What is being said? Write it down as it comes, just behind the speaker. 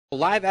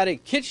Live out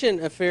at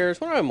Kitchen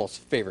Affairs, one of my most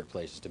favorite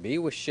places to be,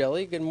 with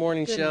Shelly. Good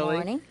morning, Good Shelly.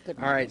 morning. Good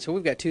All morning. right, so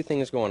we've got two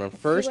things going on. See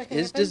First what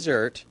is happened?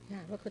 dessert. Yeah,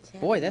 look what's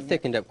happening. Boy, that there.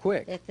 thickened up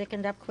quick. It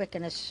thickened up quick,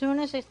 and as soon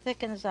as it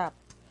thickens up,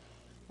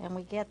 and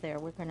we get there,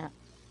 we're gonna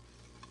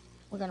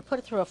put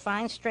it through a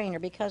fine strainer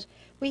because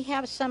we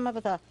have some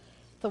of the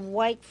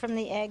white from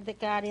the egg that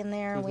got in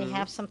there, and we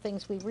have some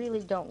things we really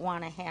don't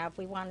want to have.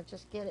 We want to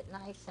just get it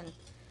nice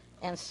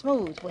and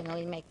smooth when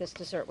we make this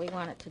dessert. We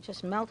want it to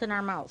just melt in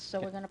our mouths.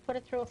 So we're going to put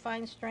it through a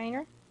fine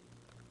strainer.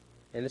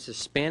 And this is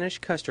Spanish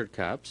custard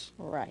cups.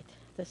 Right.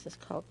 This is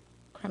called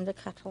creme de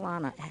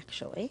catalana,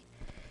 actually.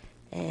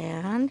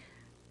 And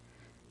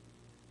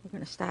we're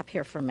going to stop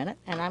here for a minute,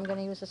 and I'm going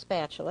to use a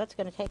spatula. It's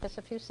going to take us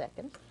a few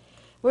seconds.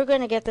 We're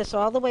going to get this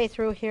all the way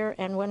through here,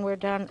 and when we're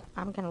done,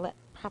 I'm going to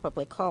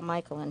probably call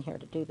Michael in here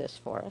to do this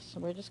for us. So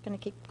we're just going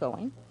to keep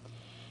going.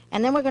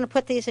 And then we're going to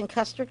put these in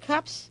custard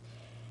cups,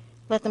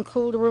 let them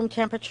cool to room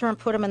temperature, and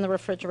put them in the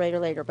refrigerator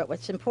later. But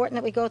what's important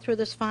that we go through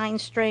this fine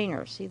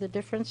strainer. See the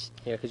difference?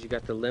 Yeah, because you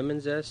got the lemon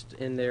zest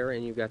in there,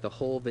 and you've got the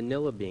whole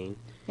vanilla bean.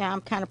 Yeah,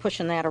 I'm kind of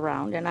pushing that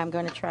around, and I'm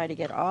going to try to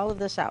get all of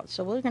this out.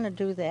 So we're going to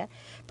do that.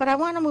 But I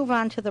want to move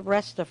on to the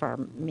rest of our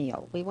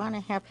meal. We want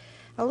to have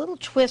a little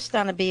twist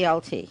on a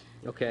BLT.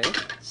 Okay.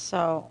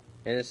 So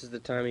And this is the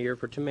time of year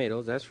for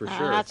tomatoes, that's for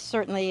sure. it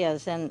certainly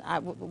is. And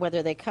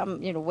whether they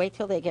come, wait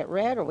till they get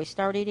red or we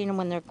start eating them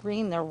when they're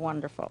green, they're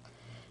wonderful.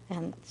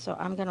 And so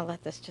I'm going to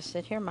let this just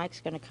sit here. Mike's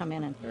going to come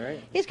in, and All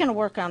right. he's going to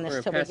work on this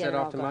We're till going we to pass get that it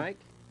all off to done. Mike.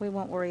 We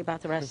won't worry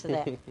about the rest of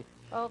that.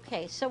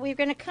 Okay, so we're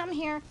going to come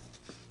here.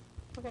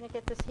 We're going to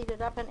get this heated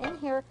up. And in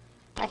here,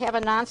 I have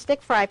a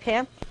nonstick fry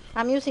pan.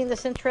 I'm using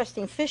this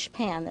interesting fish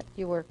pan that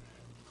you were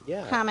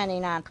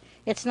commenting on.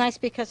 It's nice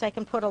because I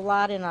can put a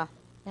lot in a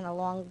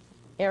long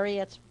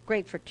area. It's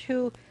great for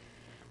two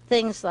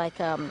things like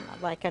a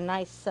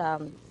nice,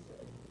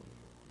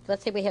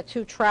 let's say we had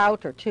 2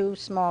 trout or 2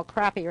 small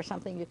crappie or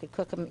something. You could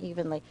cook them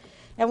evenly.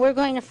 And we're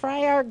going to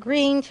fry our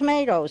green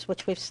tomatoes,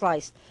 which we've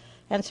sliced.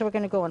 And so we're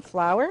going to go in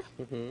flour,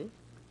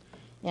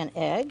 in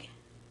egg,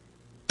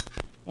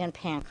 in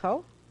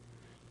panko.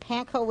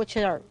 Panko, which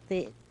are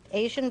the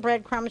Asian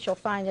breadcrumbs you'll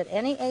find at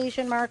any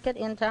Asian market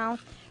in town.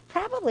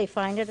 Probably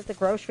find it at the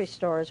grocery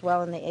store as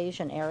well in the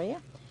Asian area.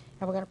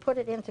 And we're going to put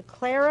it into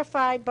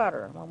clarified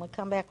butter. When we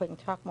come back, we can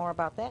talk more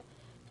about that.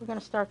 We're going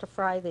to start to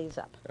fry these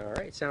up. All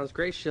right, sounds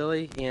great,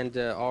 Shelly. And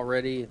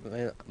already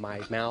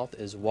my mouth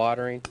is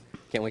watering.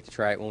 Can't wait to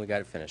try it when we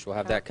got it finished. We'll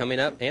have that coming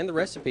up, and the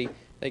recipe.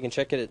 They can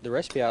check the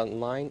recipe out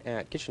online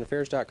at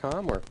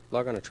kitchenaffairs.com or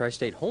log on to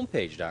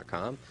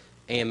tristatehomepage.com,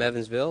 AM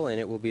Evansville, and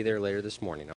it will be there later this morning.